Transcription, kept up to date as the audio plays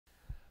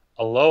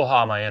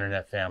Aloha, my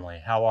internet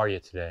family. How are you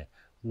today?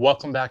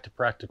 Welcome back to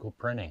Practical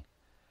Printing.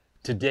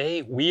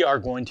 Today, we are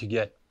going to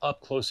get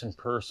up close and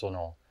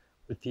personal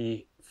with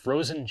the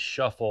Phrozen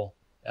Shuffle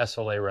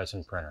SLA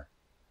resin printer.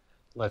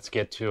 Let's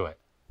get to it.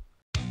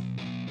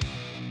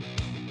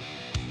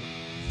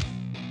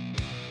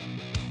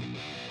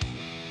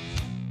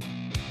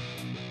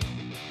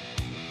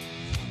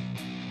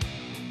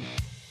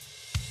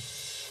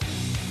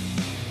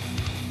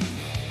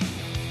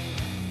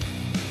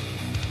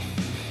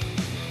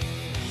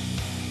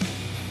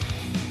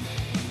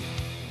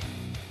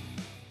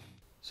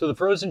 So the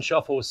Phrozen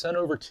Shuffle was sent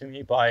over to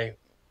me by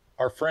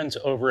our friends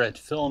over at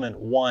Filament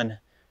One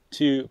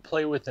to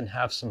play with and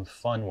have some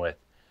fun with.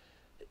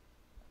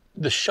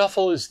 The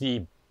Shuffle is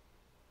the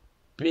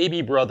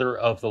baby brother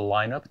of the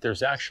lineup.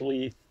 There's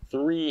actually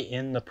three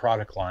in the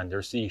product line.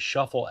 There's the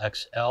Shuffle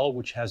XL,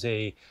 which has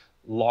a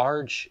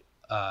large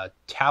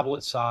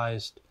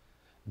tablet-sized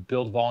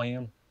build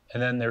volume.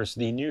 And then there's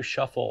the new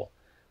Shuffle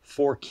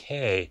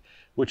 4K,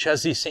 which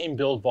has the same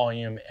build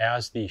volume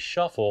as the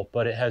Shuffle,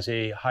 but it has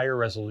a higher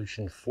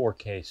resolution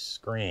 4K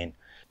screen.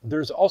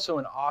 There's also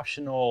an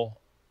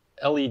optional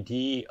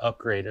LED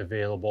upgrade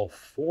available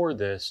for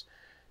this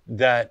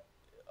that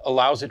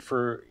allows it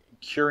for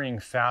curing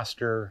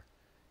faster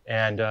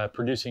and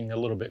producing a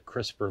little bit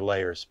crisper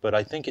layers, but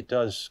I think it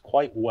does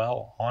quite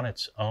well on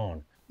its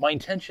own. My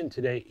intention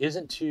today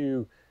isn't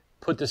to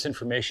put this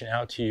information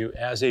out to you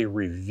as a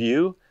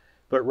review,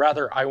 but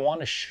rather I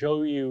want to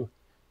show you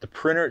the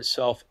printer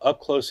itself up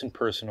close and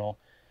personal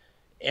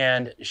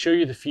and show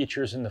you the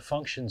features and the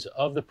functions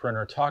of the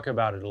printer, talk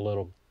about it a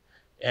little,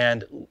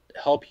 and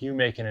help you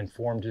make an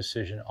informed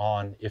decision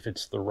on if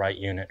it's the right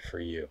unit for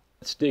you.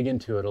 Let's dig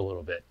into it a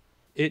little bit.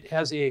 It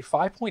has a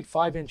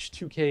 5.5-inch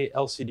 2K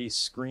LCD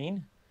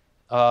screen,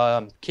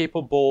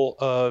 capable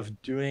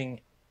of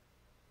doing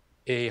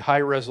a high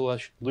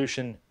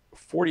resolution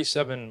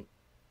 47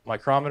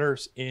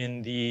 micrometers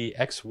in the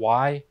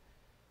XY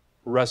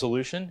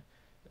resolution.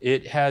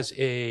 It has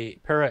a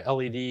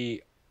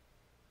para-LED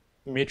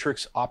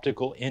matrix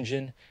optical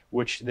engine,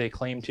 which they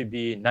claim to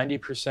be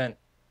 90%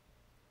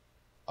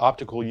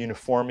 optical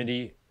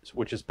uniformity,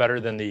 which is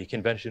better than the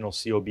conventional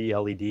COB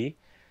LED.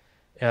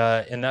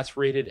 And that's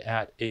rated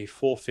at a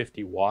full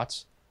 50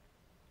 watts.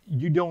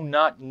 You do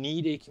not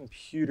need a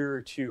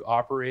computer to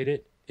operate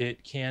it.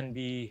 It can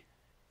be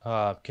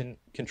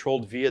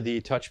controlled via the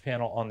touch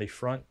panel on the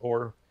front,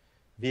 or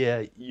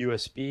via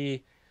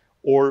USB,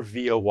 or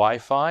via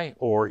Wi-Fi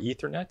or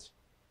Ethernet.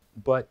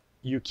 But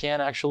you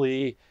can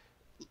actually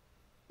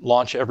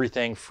launch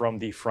everything from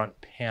the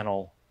front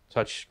panel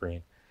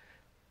touchscreen.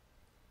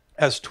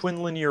 Has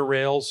twin linear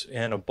rails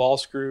and a ball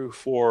screw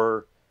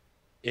for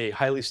a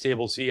highly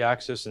stable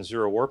Z-axis and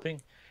zero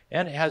warping,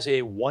 and it has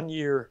a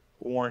 1-year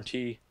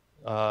warranty,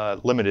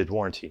 limited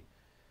warranty.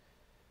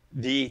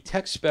 The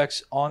tech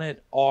specs on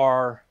it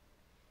are: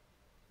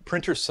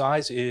 printer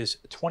size is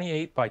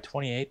 28 by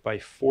 28 by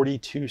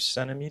 42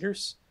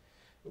 centimeters,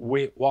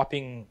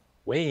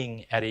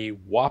 weighing at a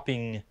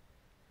whopping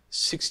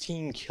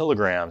 16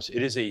 kilograms.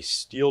 It is a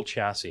steel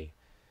chassis,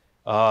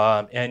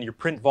 and your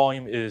print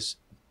volume is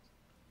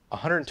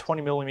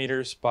 120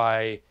 millimeters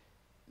by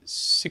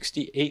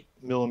 68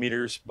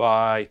 millimeters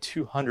by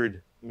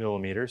 200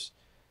 millimeters,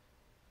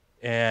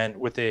 and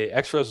with a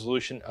X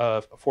resolution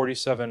of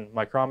 47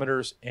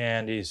 micrometers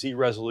and a Z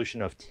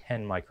resolution of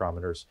 10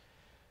 micrometers,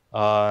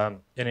 and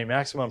a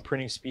maximum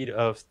printing speed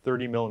of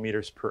 30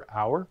 millimeters per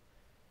hour,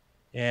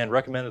 and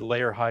recommended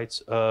layer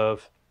heights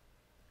of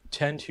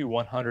 10 to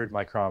 100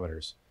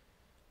 micrometers.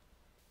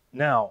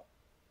 Now,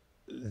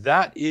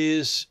 that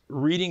is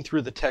reading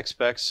through the tech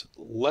specs.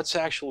 Let's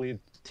actually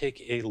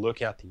take a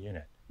look at the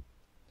unit.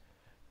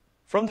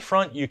 From the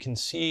front, you can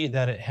see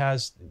that it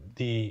has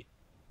the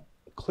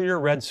clear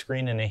red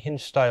screen and a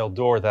hinge style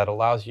door that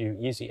allows you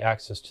easy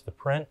access to the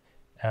print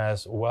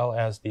as well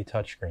as the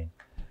touchscreen.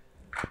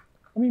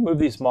 Let me move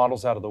these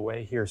models out of the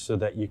way here so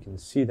that you can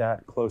see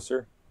that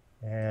closer,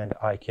 and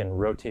I can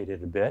rotate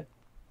it a bit.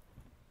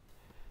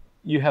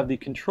 You have the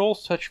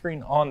controls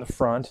touchscreen on the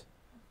front.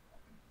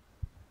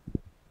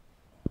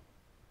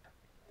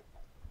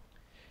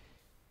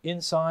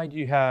 Inside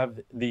you have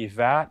the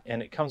vat,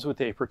 and it comes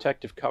with a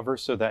protective cover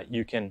so that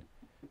you can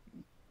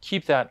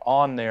keep that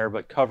on there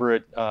but cover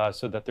it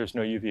so that there's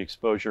no UV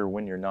exposure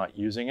when you're not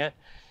using it.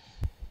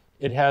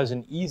 It has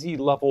an easy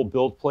level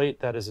build plate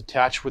that is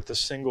attached with a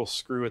single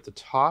screw at the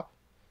top.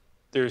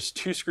 There's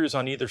 2 screws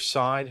on either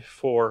side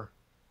for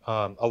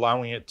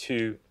allowing it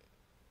to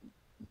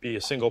be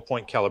a single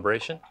point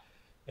calibration,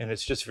 and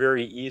it's just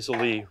very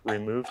easily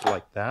removed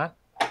like that.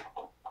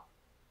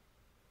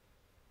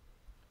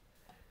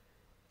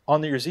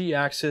 On your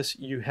Z-axis,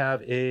 you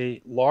have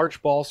a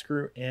large ball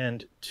screw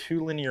and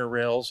 2 linear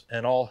rails,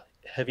 and all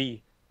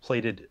heavy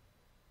plated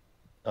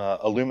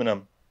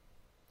aluminum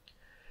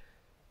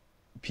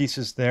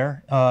pieces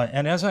there.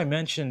 And as I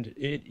mentioned,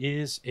 it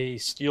is a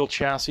steel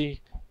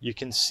chassis. You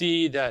can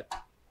see that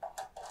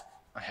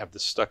I have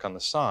this stuck on the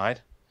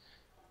side.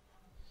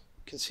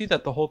 You can see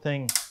that the whole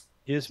thing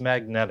is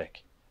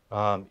magnetic.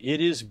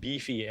 It is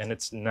beefy and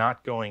it's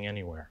not going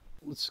anywhere.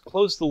 Let's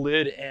close the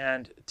lid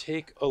and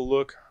take a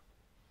look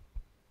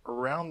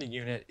around the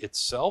unit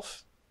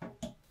itself.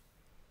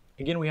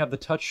 Again, we have the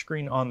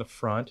touchscreen on the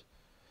front.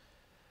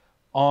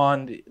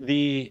 On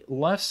the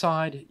left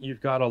side,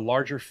 you've got a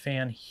larger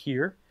fan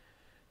here.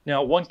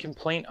 Now, one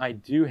complaint I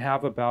do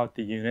have about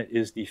the unit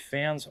is the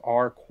fans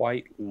are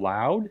quite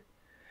loud.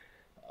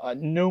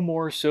 No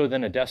more so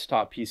than a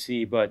desktop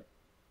PC, but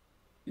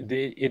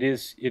it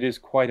is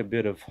quite a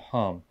bit of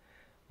hum.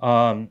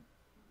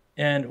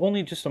 And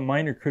only just a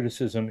minor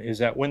criticism is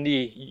that when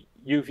the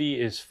UV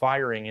is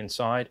firing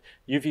inside,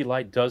 UV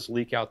light does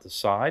leak out the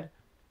side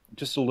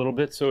just a little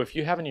bit. So if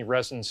you have any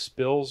resin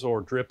spills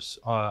or drips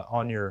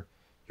on your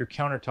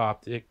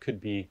countertop, it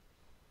could be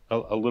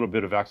a little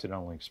bit of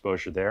accidental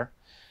exposure there.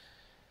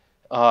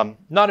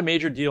 Not a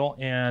major deal,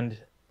 and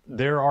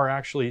there are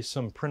actually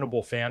some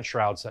printable fan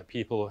shrouds that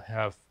people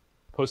have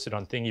posted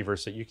on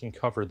Thingiverse that you can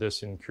cover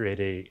this and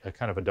create a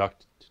kind of a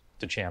duct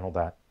to channel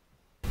that.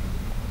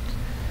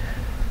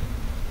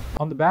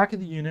 On the back of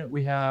the unit,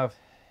 we have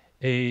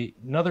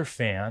another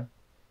fan,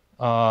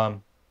 a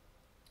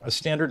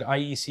standard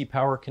IEC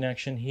power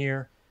connection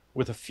here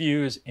with a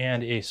fuse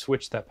and a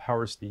switch that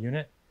powers the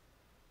unit.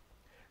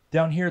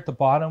 Down here at the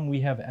bottom,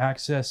 we have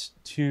access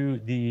to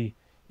the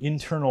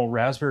internal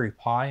Raspberry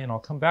Pi, and I'll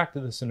come back to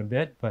this in a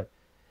bit, but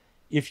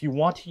if you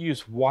want to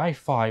use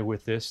Wi-Fi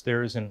with this,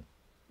 there is a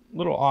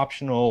little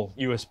optional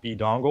USB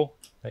dongle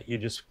that you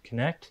just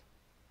connect.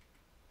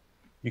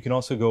 You can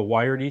also go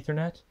wired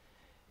Ethernet.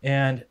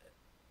 And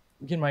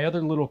again, my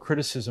other little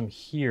criticism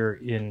here,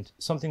 in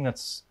something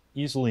that's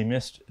easily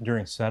missed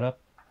during setup,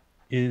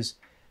 is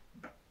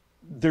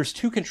there's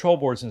two control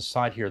boards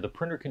inside here. The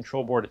printer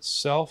control board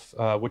itself,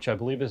 which I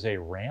believe is a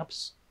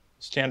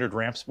standard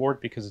ramps board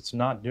because it's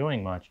not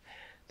doing much.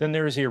 Then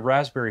there is a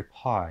Raspberry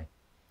Pi.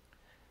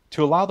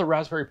 To allow the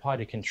Raspberry Pi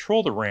to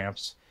control the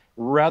ramps,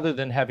 rather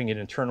than having it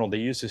internal, they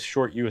use this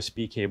short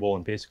USB cable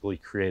and basically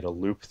create a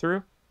loop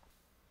through.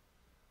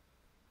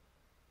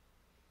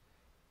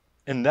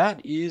 And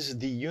that is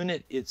the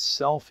unit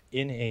itself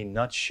in a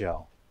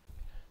nutshell.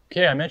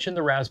 Okay, I mentioned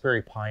the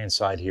Raspberry Pi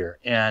inside here,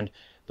 and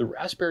the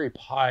Raspberry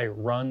Pi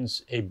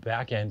runs a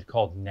backend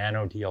called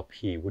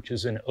NanoDLP, which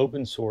is an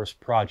open source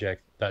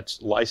project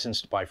that's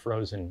licensed by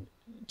Phrozen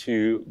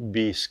to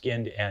be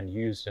skinned and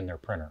used in their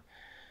printer.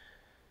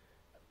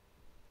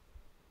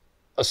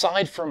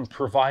 Aside from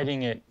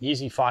providing it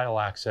easy file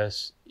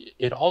access,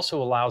 it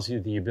also allows you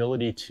the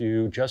ability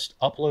to just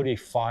upload a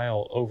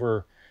file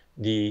over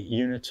the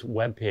unit's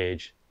web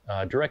page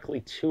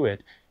directly to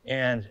it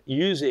and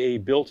use a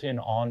built-in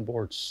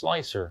onboard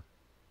slicer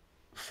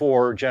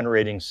for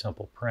generating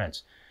simple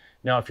prints.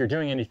 Now, if you're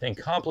doing anything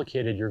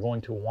complicated, you're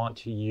going to want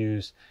to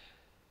use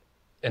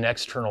an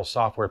external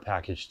software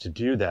package to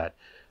do that.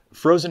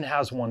 Phrozen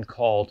has one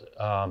called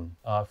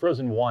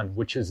Phrozen 1,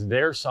 which is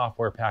their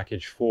software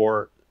package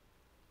for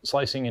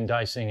slicing and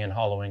dicing and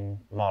hollowing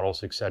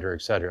models, etc.,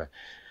 etc.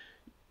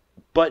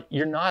 But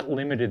you're not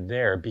limited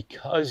there,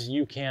 because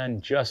you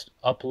can just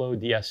upload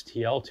the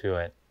STL to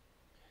it.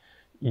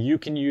 You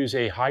can use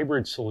a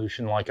hybrid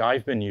solution like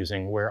I've been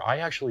using, where I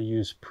actually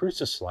use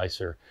Prusa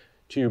Slicer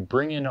to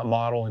bring in a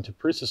model into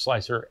Prusa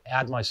Slicer,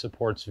 add my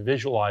supports,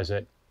 visualize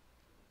it,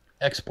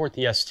 export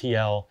the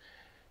STL,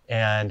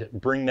 and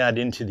bring that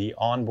into the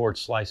onboard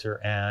slicer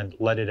and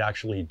let it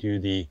actually do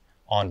the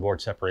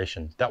onboard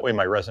separation. That way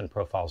my resin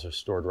profiles are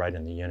stored right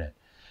in the unit.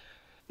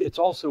 It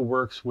also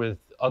works with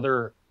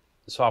other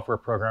software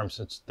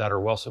programs that are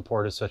well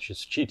supported, such as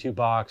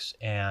Chi2Box,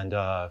 and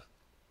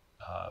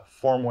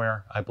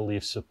Formware, I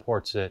believe,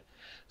 supports it.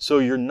 So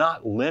you're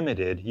not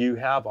limited. You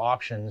have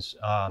options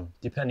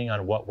depending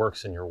on what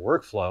works in your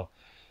workflow.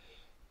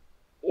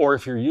 Or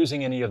if you're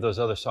using any of those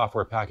other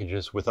software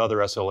packages with other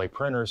SLA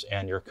printers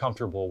and you're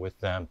comfortable with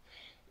them,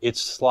 it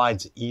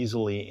slides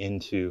easily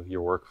into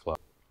your workflow.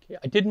 Okay,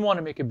 I didn't want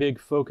to make a big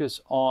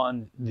focus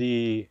on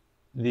the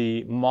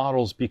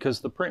models because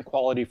the print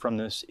quality from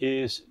this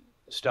is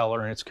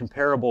stellar and it's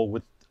comparable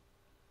with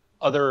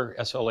other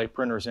SLA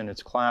printers in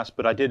its class,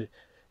 but I did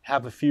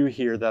have a few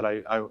here that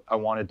I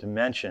wanted to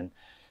mention.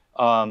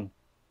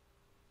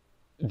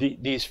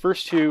 These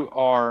first two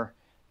are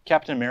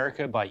Captain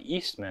America by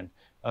Eastman,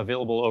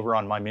 available over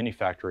on My Mini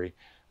Factory.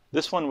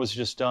 This one was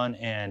just done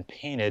and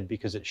painted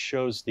because it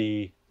shows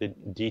the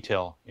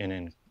detail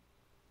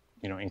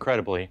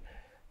incredibly.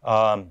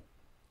 And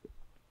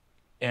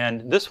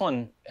this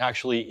one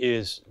actually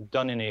is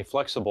done in a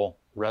flexible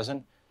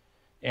resin,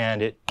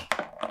 and it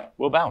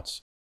will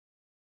bounce.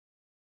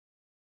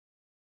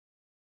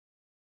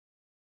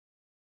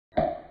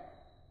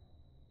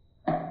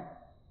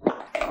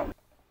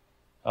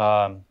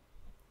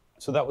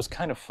 So that was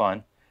kind of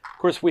fun. Of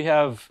course, we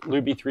have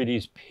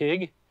Luby3D's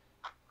Piggy,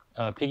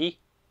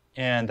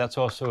 and that's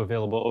also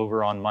available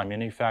over on My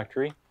Mini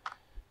Factory.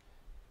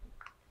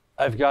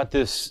 I've got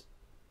this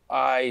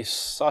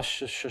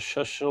isosceline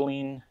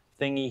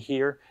thingy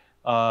here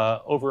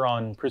over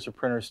on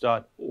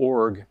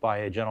prusaprinters.org by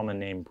a gentleman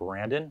named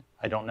Brandon.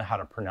 I don't know how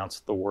to pronounce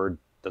the word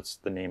that's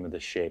the name of the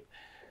shape.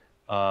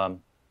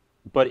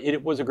 but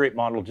it was a great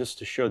model just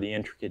to show the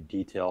intricate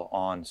detail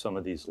on some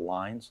of these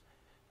lines.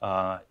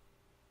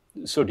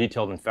 So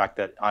detailed, in fact,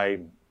 that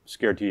I'm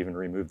scared to even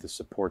remove the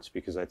supports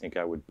because I think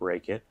I would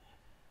break it.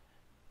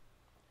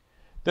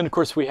 Then, of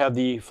course, we have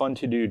the Fun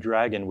to Do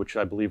Dragon, which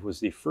I believe was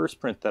the first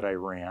print that I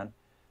ran.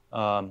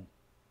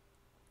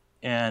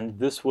 And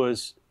this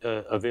was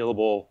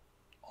available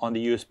on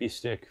the USB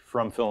stick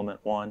from Filament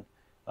One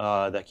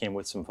that came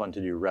with some Fun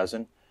to Do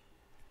resin.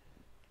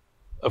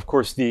 Of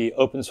course, the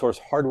open source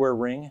hardware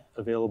ring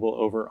available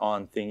over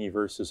on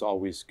Thingiverse is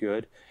always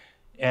good.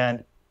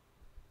 And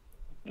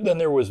then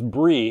there was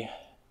Brie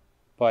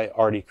by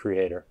Artie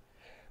Creator.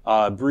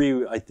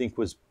 Brie, I think,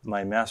 was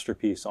my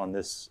masterpiece on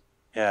this,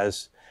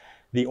 as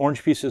the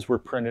orange pieces were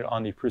printed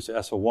on the Prusa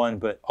SL1,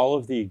 but all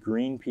of the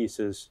green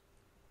pieces,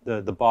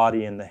 the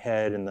body and the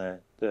head and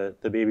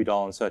the baby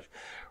doll and such,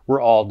 were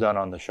all done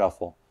on the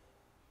Shuffle.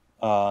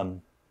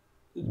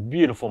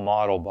 Beautiful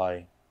model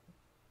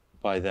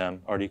by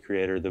them, Artie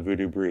Creator, the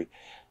Voodoo Brie.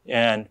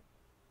 And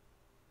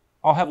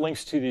I'll have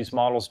links to these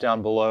models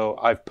down below.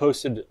 I've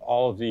posted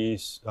all of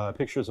these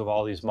pictures of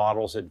all these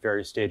models at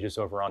various stages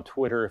over on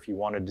Twitter if you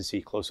wanted to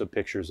see close-up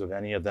pictures of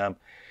any of them.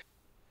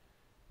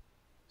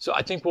 So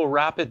I think we'll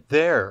wrap it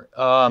there.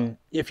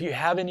 If you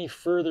have any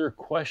further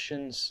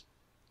questions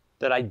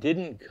that I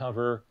didn't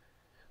cover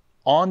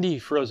on the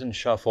Phrozen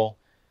Shuffle,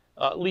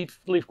 leave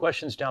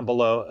questions down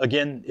below.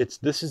 Again,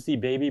 this is the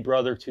baby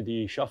brother to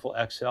the Shuffle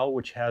XL,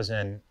 which has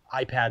an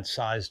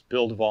iPad-sized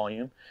build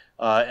volume.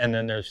 And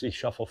then there's the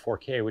Shuffle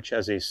 4K, which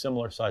has a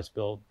similar sized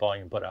build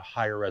volume, but a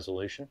higher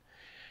resolution.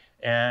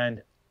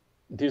 And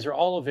these are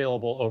all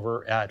available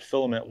over at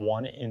Filament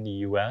One in the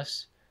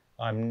US.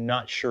 I'm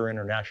not sure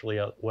internationally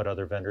what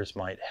other vendors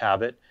might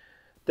have it.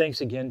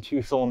 Thanks again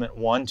to Filament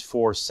One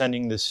for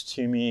sending this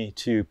to me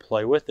to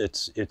play with.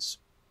 It's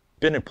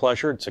been a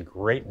pleasure. It's a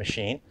great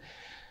machine.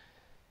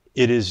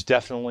 It is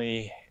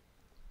definitely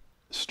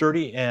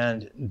sturdy,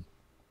 and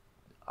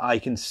I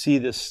can see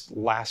this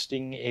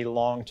lasting a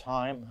long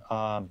time.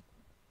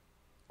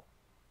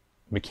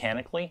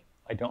 Mechanically,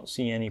 I don't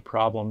see any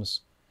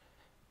problems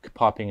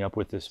popping up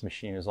with this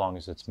machine as long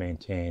as it's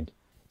maintained.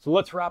 So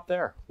let's wrap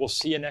there. We'll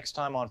see you next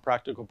time on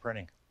Practical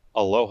Printing.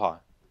 Aloha.